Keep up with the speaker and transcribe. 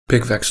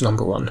Pig facts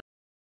number 1.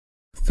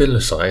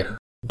 Filicide,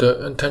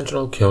 the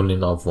intentional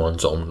killing of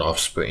one's own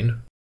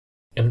offspring.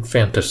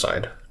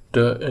 Infanticide,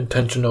 the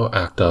intentional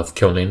act of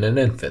killing an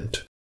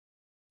infant.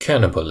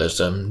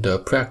 Cannibalism, the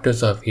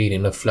practice of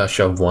eating the flesh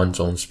of one's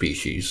own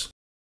species.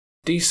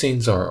 These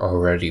scenes are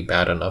already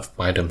bad enough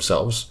by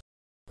themselves,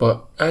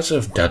 but as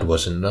if that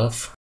wasn't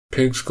enough,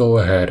 pigs go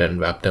ahead and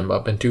wrap them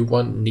up into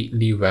one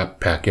neatly wrapped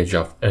package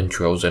of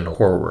entrails and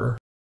horror.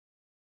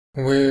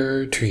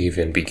 Where to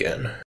even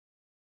begin?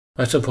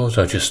 I suppose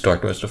I'll just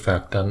start with the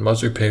fact that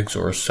mother pigs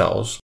or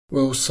sows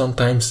will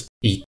sometimes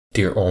eat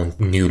their own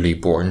newly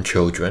born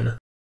children.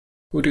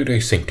 Who do they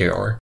think they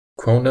are?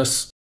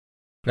 Cronus?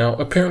 Now,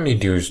 apparently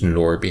there's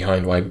lore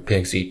behind why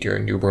pigs eat their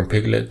newborn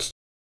piglets.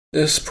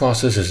 This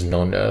process is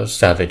known as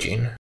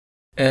savaging,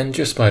 and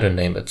just by the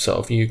name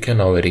itself, you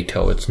can already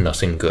tell it's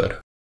nothing good.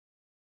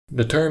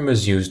 The term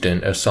is used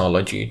in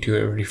ethology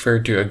to refer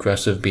to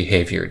aggressive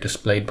behavior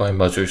displayed by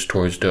mothers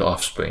towards the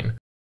offspring,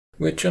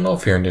 which in all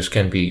fairness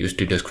can be used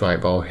to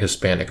describe all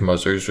Hispanic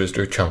mothers with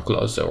their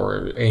chanclas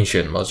or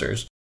Asian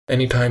mothers.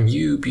 Anytime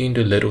you, being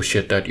the little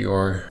shit that you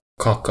are,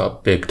 cock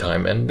up big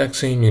time, and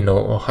next thing you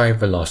know, a high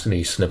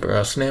velocity snipper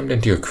has slammed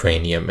into your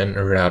cranium and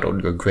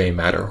rattled your gray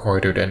matter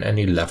harder than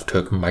any left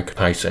hook Mike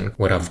Tyson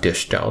would have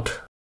dished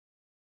out.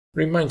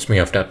 Reminds me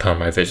of that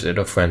time I visited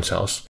a friend's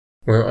house,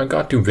 where I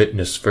got to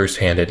witness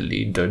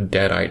first-handedly the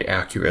dead-eyed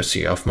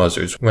accuracy of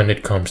mothers when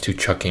it comes to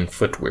chucking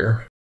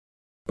footwear.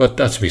 But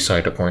that's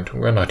beside the point.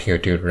 We're not here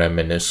to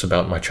reminisce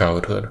about my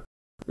childhood.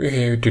 We're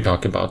here to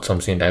talk about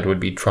something that would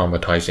be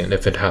traumatizing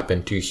if it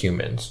happened to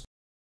humans.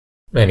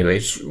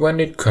 Anyways, when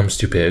it comes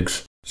to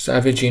pigs,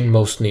 savaging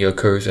mostly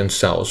occurs in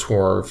sows who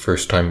are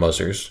first-time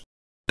mothers.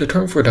 The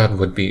term for that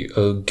would be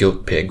a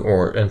gilt pig,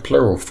 or in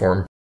plural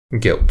form,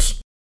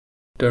 gilts.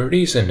 The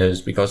reason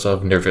is because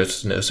of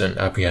nervousness and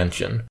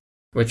apprehension,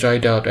 which I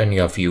doubt any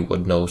of you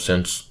would know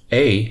since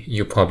A.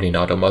 You're probably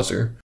not a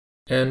mother,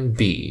 and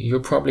B. You're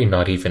probably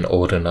not even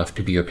old enough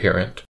to be a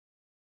parent.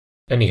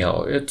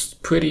 Anyhow, it's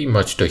pretty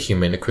much the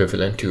human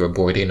equivalent to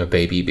aborting a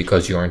baby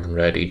because you aren't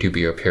ready to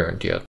be a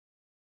parent yet.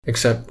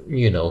 Except,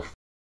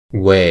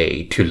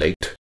 way too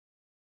late.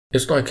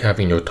 It's like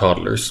having your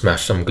toddler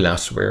smash some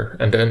glassware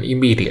and then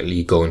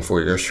immediately going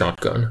for your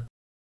shotgun.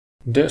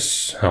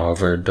 This,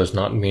 however, does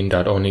not mean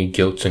that only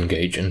gilts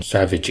engage in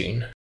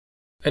savaging.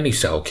 Any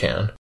sow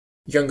can.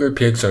 Younger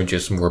pigs are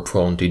just more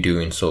prone to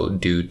doing so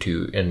due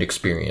to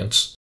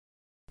inexperience.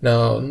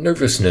 Now,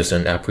 nervousness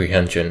and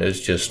apprehension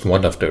is just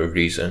one of the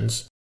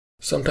reasons.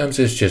 Sometimes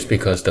it's just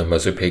because the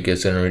mother pig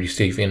isn't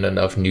receiving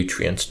enough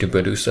nutrients to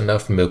produce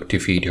enough milk to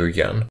feed her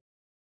young,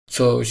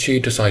 so she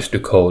decides to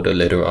cull the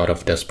litter out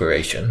of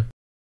desperation.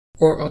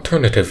 Or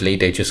alternatively,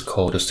 they just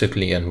cull the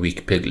sickly and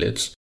weak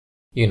piglets,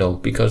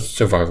 because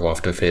survival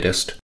of the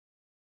fittest.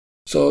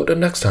 So the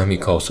next time you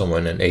call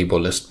someone an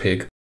ableist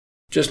pig,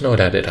 just know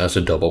that it has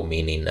a double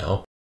meaning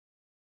now.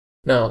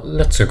 Now,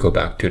 let's circle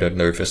back to the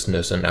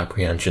nervousness and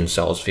apprehension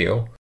cells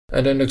feel,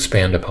 and then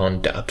expand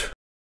upon that.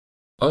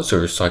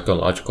 Other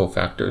psychological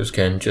factors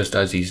can just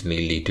as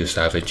easily lead to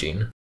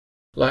savaging,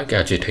 like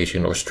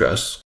agitation or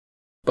stress.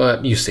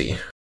 But you see,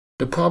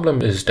 the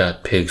problem is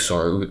that pigs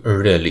are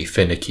really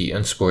finicky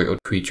and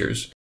spoiled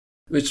creatures,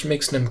 which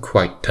makes them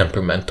quite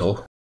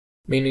temperamental,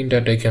 meaning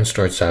that they can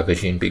start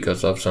savaging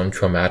because of some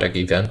traumatic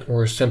event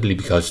or simply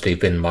because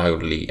they've been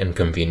mildly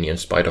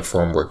inconvenienced by the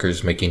farm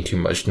workers making too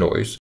much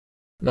noise,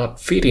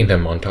 not feeding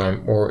them on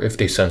time, or if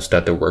they sense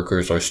that the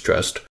workers are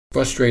stressed,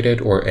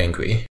 frustrated, or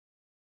angry.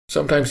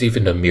 Sometimes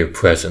even the mere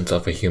presence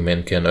of a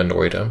human can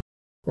annoy them,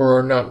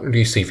 or not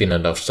receiving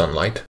enough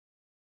sunlight.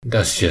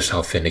 That's just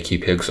how finicky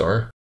pigs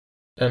are.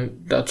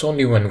 And that's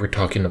only when we're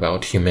talking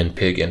about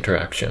human-pig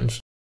interactions.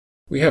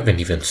 We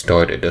haven't even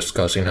started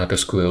discussing how the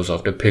squeals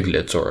of the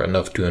piglets are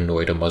enough to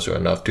annoy the mother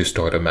enough to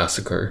start a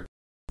massacre.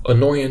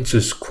 Annoyance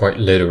is quite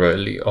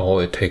literally all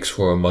it takes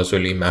for a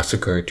motherly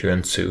massacre to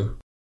ensue.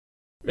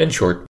 In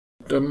short,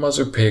 the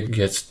mother pig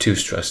gets too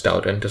stressed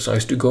out and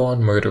decides to go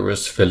on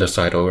murderous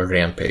filicidal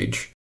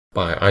rampage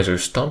by either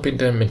stomping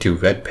them into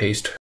red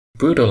paste,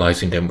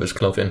 brutalizing them with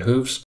cloven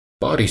hooves,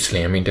 body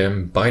slamming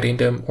them, biting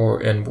them,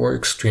 or in more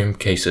extreme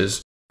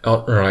cases,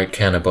 outright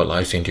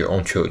cannibalizing their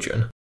own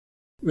children,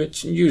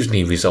 which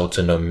usually results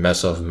in a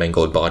mess of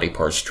mangled body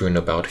parts strewn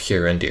about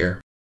here and there.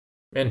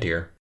 And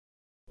here.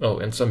 Oh,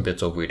 and some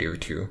bits over there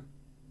too.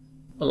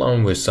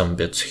 Along with some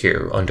bits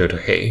here under the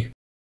hay.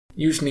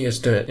 Usually it's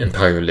the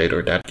entire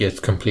litter that gets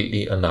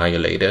completely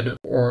annihilated,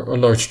 or a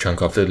large chunk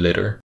of the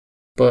litter.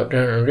 But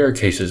in rare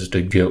cases,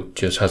 the gilt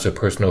just has a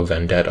personal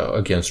vendetta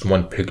against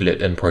one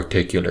piglet in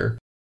particular,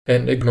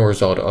 and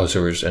ignores all the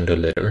others in the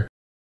litter.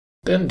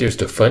 Then there's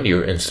the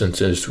funnier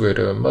instances where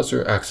the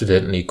mother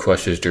accidentally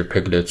crushes their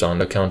piglets on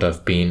account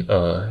of being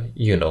a,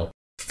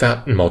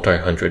 fat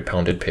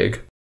multi-hundred-pounded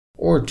pig,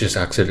 or just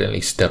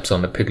accidentally steps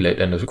on a piglet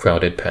in a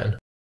crowded pen.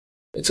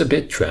 It's a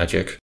bit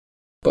tragic,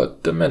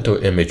 but the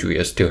mental imagery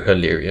is still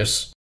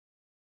hilarious.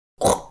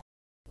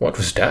 What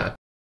was that?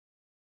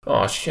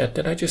 Aw shit,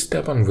 did I just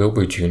step on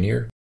Wilbur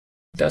Jr.?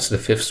 That's the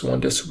 5th one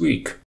this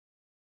week.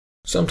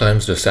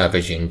 Sometimes the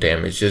savaging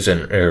damage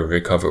isn't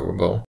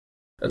irrecoverable,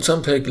 and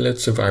some piglet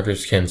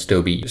survivors can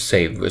still be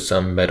saved with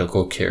some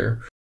medical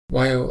care,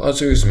 while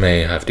others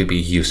may have to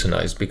be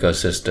euthanized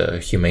because it's the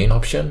humane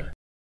option.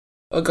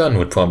 A gun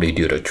would probably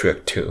do the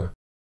trick too.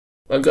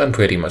 A gun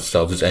pretty much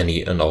solves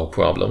any and all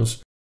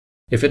problems.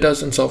 If it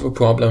doesn't solve a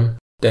problem,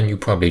 then you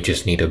probably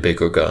just need a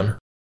bigger gun.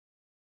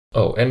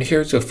 Oh, and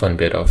here's a fun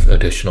bit of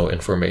additional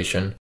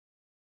information.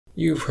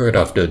 You've heard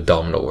of the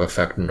domino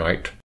effect,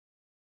 right?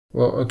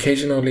 Well,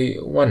 occasionally,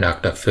 one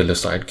act of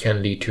filicide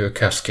can lead to a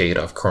cascade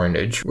of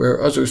carnage,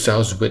 where other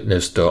cells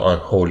witness the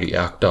unholy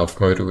act of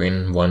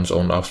murdering one's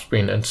own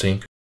offspring and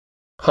think,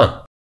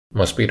 "Huh,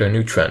 must be the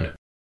new trend.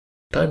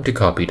 Time to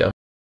copy them."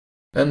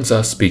 And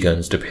thus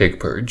begins the pig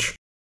purge.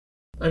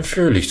 I'm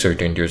fairly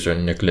certain there's a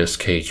Nicolas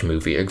Cage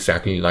movie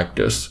exactly like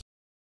this,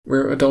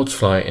 where adults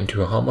fly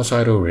into a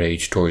homicidal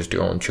rage towards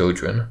their own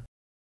children.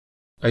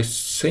 I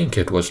think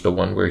it was the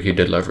one where he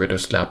delivered a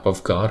slap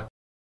of God.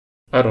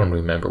 I don't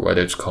remember what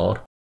it's called.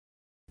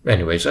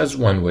 Anyways, as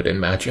one would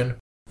imagine,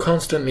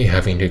 constantly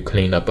having to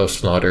clean up a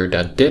slaughter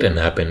that didn't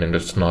happen in the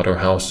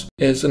slaughterhouse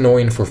is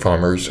annoying for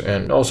farmers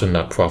and also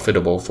not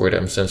profitable for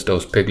them since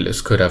those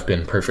piglets could have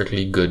been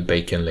perfectly good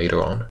bacon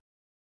later on.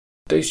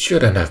 They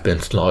shouldn't have been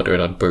slaughtered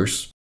at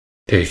birth.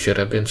 They should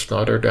have been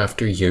slaughtered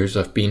after years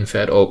of being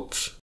fed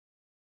oats.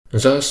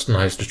 Thus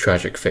lies the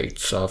tragic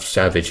fates of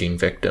savaging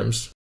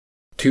victims.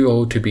 Too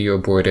old to be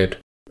aborted,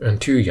 and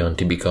too young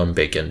to become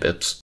bacon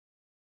bits.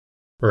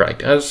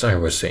 Right, as I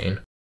was saying,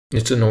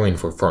 it's annoying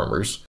for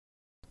farmers.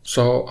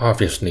 So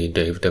obviously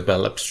they've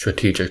developed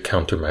strategic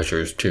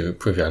countermeasures to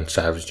prevent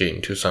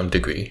savaging to some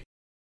degree.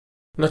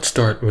 Let's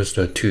start with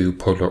the two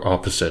polar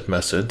opposite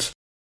methods.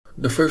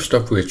 The first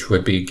of which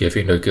would be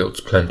giving the goats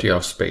plenty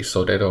of space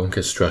so they don't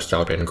get stressed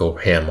out and go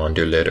ham on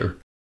their litter,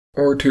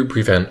 or to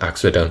prevent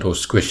accidental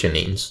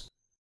squishenings.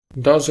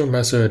 The other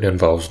method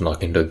involves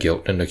locking the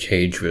goat in a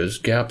cage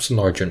with gaps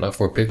large enough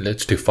for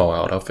piglets to fall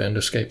out of and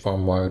escape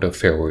from while the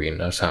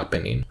farrowing is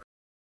happening.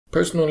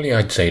 Personally,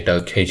 I'd say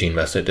the caging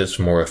method is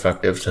more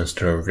effective since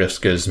the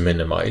risk is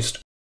minimized.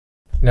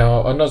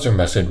 Now, another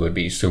method would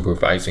be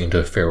supervising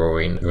the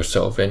farrowing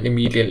yourself and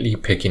immediately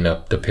picking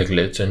up the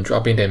piglets and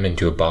dropping them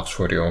into a box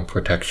for their own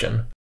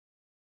protection.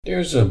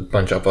 There's a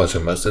bunch of other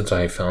methods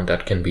I found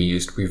that can be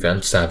used to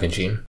prevent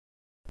savaging.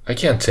 I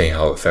can't say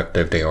how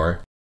effective they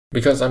are,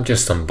 because I'm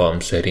just some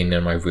bum sitting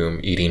in my room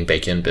eating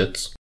bacon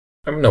bits.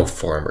 I'm no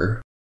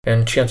farmer,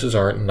 and chances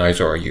are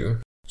neither are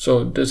you,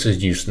 so this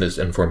is useless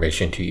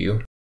information to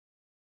you.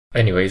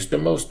 Anyways, the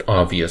most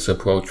obvious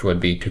approach would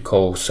be to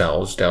cull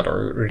cells that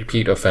are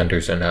repeat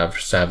offenders and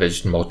have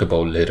savaged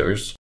multiple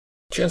litters.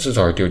 Chances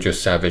are they'll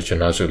just savage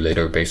another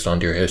litter based on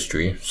their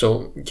history,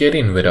 so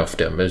getting rid of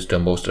them is the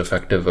most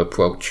effective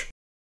approach.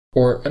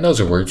 Or, in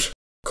other words,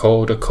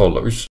 cull the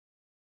cullers.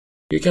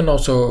 You can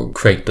also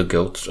crate the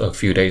goats a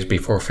few days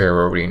before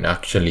farrowing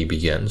actually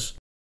begins.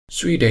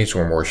 3 days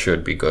or more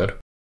should be good.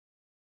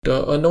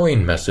 The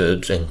annoying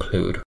methods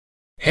include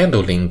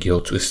handling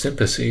goats with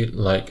sympathy,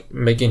 like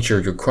making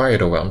sure you're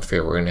quiet around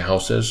farrowing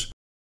houses.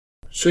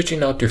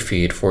 Switching out your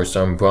feed for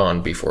some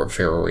brawn before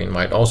farrowing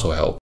might also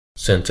help,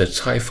 since it's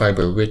high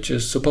fiber which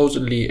is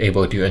supposedly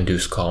able to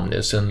induce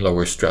calmness and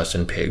lower stress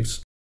in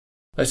pigs.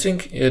 I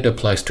think it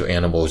applies to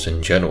animals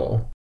in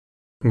general,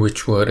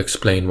 which would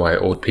explain why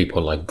old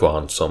people like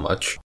brawn so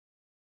much.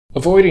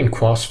 Avoiding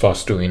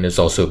cross-fostering is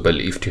also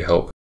believed to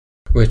help,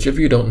 which if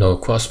you don't know,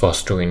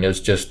 cross-fostering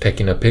is just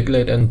taking a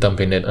piglet and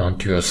dumping it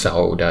onto a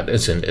sow that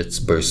isn't its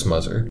birth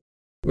mother.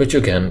 Which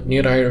again,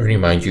 need I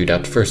remind you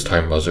that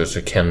first-time mothers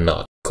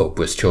cannot cope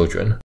with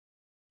children.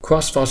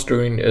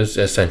 Cross-fostering is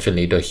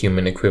essentially the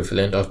human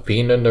equivalent of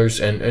being a nurse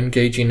and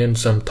engaging in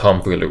some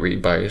tomfoolery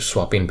by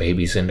swapping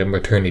babies in the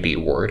maternity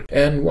ward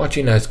and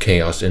watching as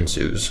chaos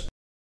ensues.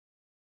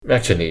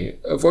 Actually,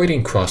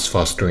 avoiding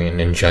cross-fostering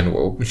in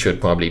general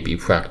should probably be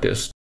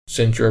practiced,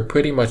 since you're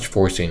pretty much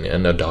forcing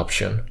an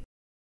adoption,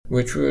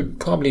 which would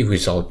probably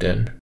result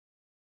in,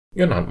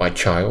 "You're not my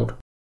child.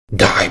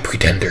 Die,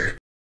 pretender!"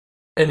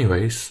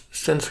 Anyways,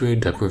 sensory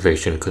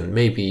deprivation could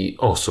maybe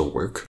also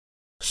work,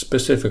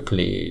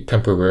 specifically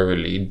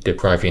temporarily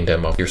depriving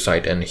them of their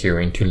sight and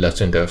hearing to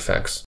lessen the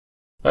effects.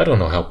 I don't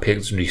know how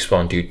pigs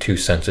respond to two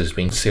senses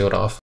being sealed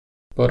off,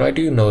 but I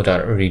do know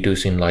that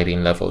reducing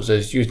lighting levels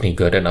is usually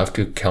good enough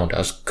to count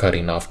as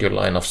cutting off their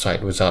line of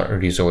sight without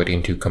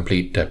resorting to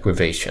complete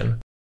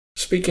deprivation.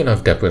 Speaking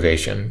of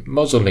deprivation,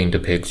 muzzling the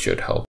pigs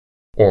should help,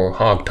 or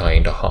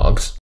hog-tying the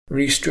hogs,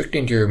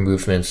 restricting their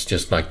movements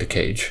just like the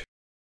cage.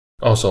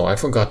 Also, I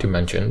forgot to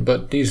mention,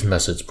 but these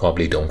methods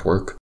probably don't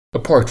work,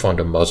 apart from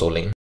the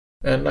muzzling,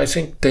 and I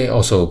think they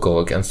also go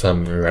against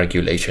some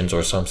regulations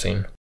or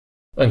something.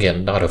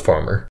 Again, not a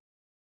farmer.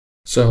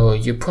 So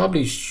you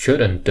probably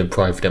shouldn't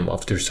deprive them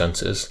of their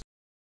senses.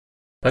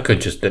 I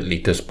could just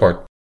delete this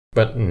part,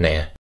 but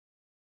nah.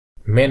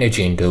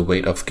 Managing the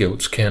weight of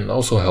goats can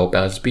also help,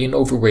 as being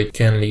overweight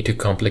can lead to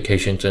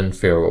complications in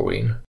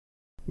farrowing,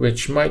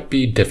 which might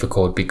be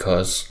difficult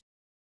because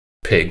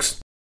pigs.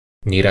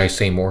 Need I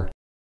say more?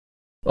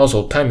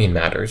 Also, timing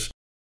matters.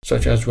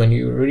 such as when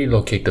you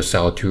relocate the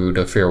sow to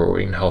the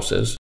farrowing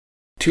houses.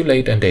 Too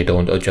late and they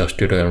don't adjust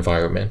to the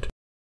environment.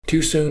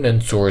 Too soon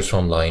and sores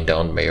from lying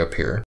down may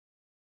appear.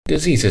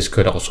 Diseases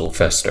could also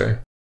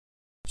fester.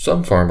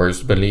 Some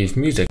farmers believe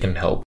music can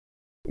help,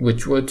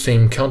 which would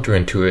seem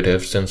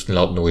counterintuitive since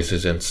loud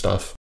noises and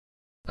stuff.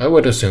 I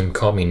would assume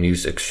calming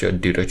music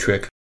should do the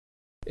trick.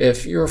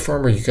 If you're a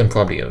farmer, you can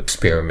probably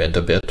experiment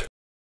a bit.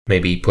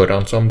 Maybe put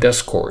on some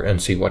deathcore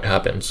and see what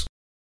happens.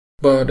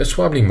 But it's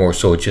probably more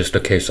so just a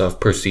case of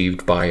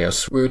perceived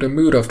bias, where the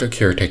mood of the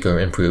caretaker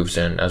improves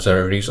and as a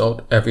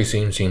result,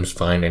 everything seems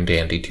fine and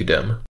dandy to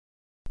them.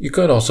 You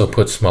could also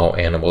put small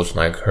animals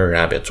like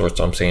rabbits or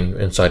something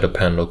inside a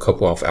pen a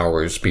couple of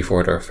hours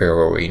before the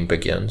farrowing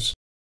begins.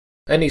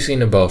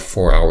 Anything above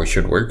 4 hours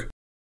should work.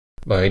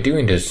 By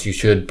doing this, you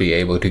should be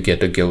able to get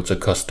the goats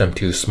accustomed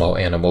to small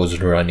animals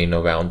running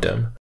around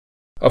them.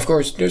 Of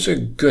course, there's a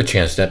good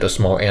chance that the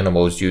small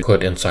animals you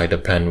put inside the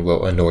pen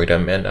will annoy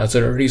them and as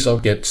a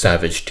result get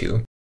savage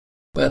too.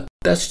 But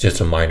that's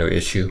just a minor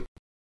issue.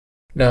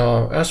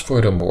 Now, as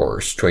for the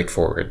more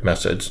straightforward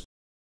methods.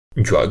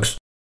 Drugs.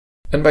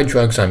 And by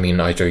drugs I mean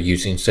either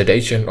using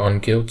sedation on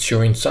goats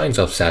showing signs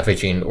of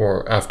savaging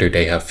or after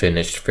they have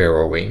finished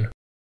farrowing.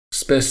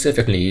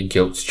 Specifically,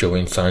 goats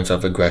showing signs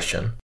of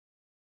aggression.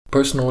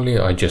 Personally,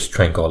 I just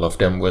drank all of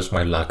them with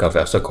my lack of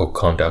ethical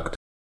conduct,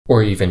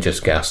 or even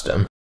just gassed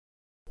them.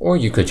 Or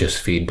you could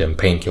just feed them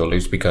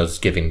painkillers because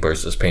giving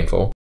birth is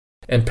painful,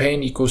 and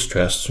pain equals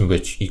stress,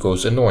 which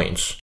equals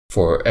annoyance,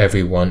 for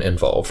everyone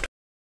involved.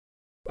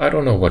 I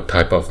don't know what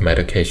type of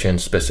medication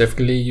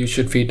specifically you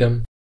should feed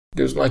them.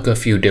 There's like a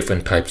few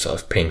different types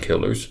of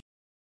painkillers.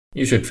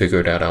 You should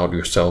figure that out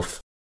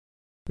yourself.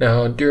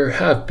 Now, there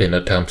have been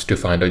attempts to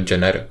find a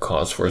genetic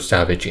cause for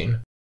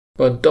savaging,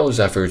 but those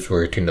efforts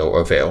were to no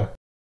avail.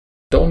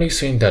 The only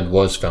thing that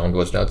was found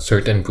was that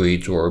certain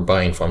breeds or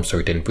buying from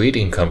certain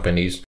breeding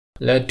companies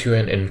led to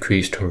an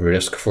increased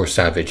risk for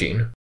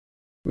savaging,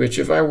 which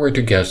if I were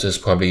to guess is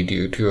probably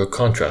due to a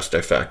contrast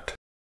effect,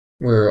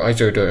 where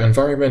either the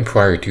environment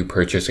prior to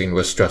purchasing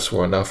was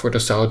stressful enough for the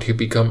sow to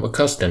become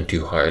accustomed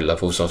to higher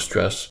levels of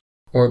stress,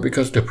 or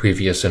because the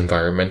previous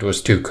environment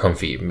was too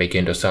comfy,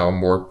 making the sow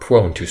more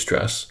prone to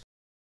stress.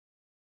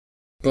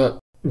 But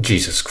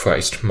Jesus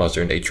Christ,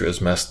 Mother Nature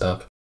is messed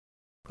up.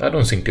 I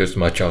don't think there's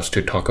much else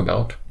to talk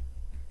about.